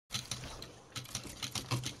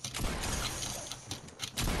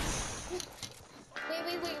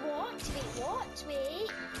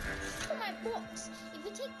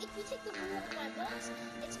guys.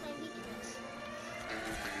 It's my weakness.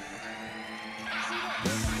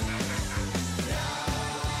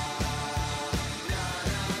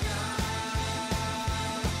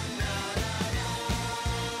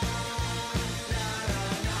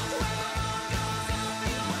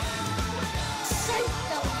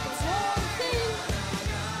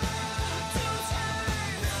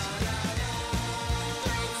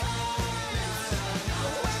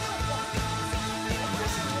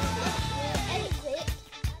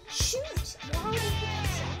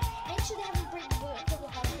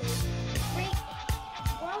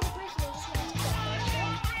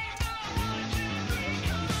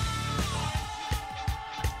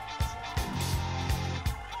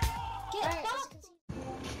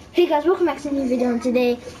 Hey guys, welcome back to a new video, and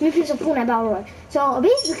today we're playing some Fortnite Battle Royale. So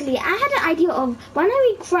basically, I had an idea of why don't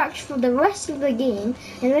we crouch for the rest of the game,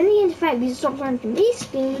 and when we get into fight, we stop running.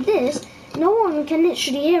 Basically, with this, no one can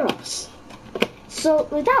literally hear us. So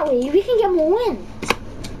with that way, we can get more wins.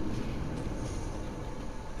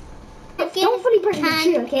 Don't fully press the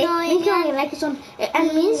tree, okay? Make sure you like this on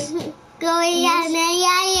enemies.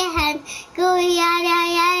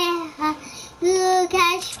 You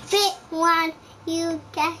catch big one. You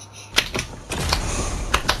catch.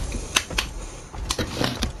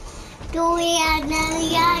 Go ahead,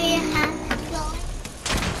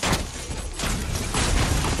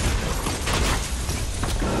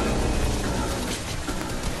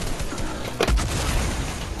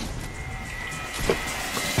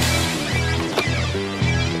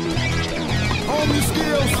 Home your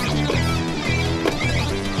skills.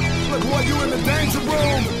 Look, boy, you in the danger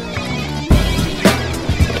room.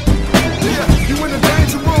 Yeah, you in the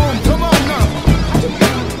danger room. Come on now.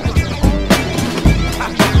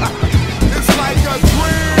 It's like a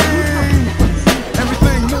dream.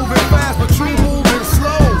 Everything moving fast, but you moving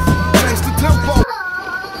slow. Change the tempo.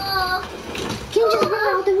 Can you just run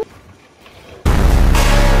out the room?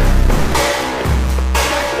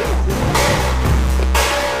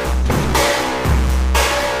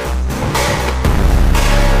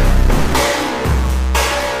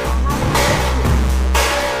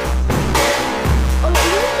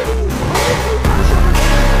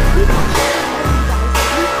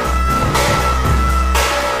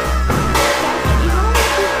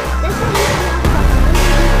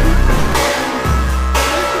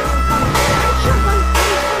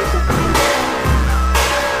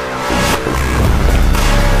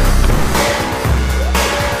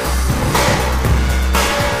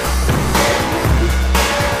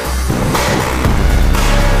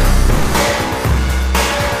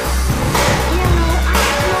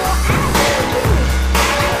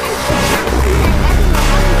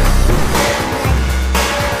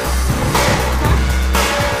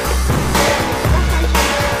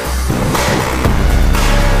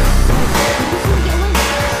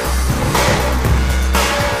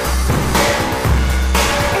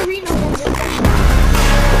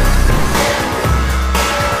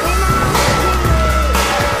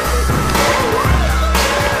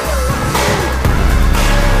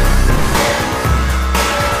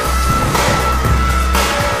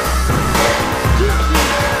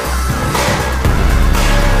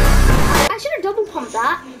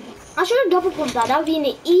 I should have double pumped that. That would be an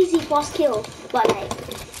easy fast kill. But like,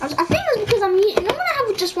 I think it's because I'm using. When I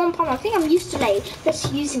have just one pump, I think I'm used to like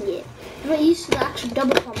just using it. I'm not used to the actual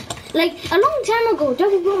double pump. Like a long time ago,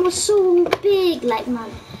 double pump was so big. Like man,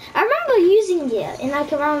 I remember using it in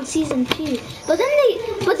like around season 2. But then they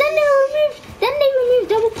removed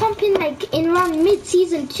double pumping like in around mid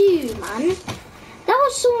season 2. Man, that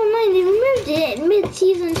was so annoying. They removed it mid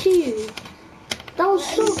season 2. That was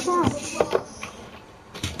so fun.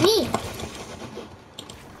 Me.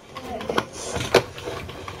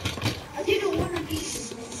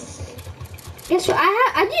 Guess what?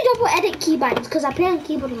 I do double edit keybinds because I play on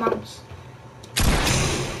keyboard and mouse.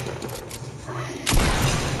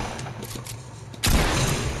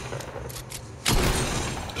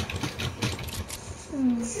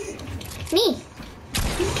 Me.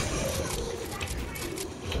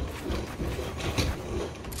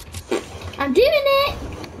 I'm doing it.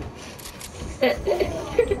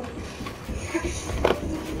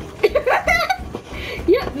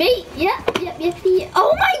 Yep, mate. Yep.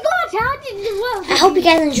 Oh my God! How did it work? I hope you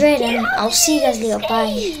guys enjoyed, and I'll see you guys later.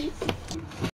 Bye.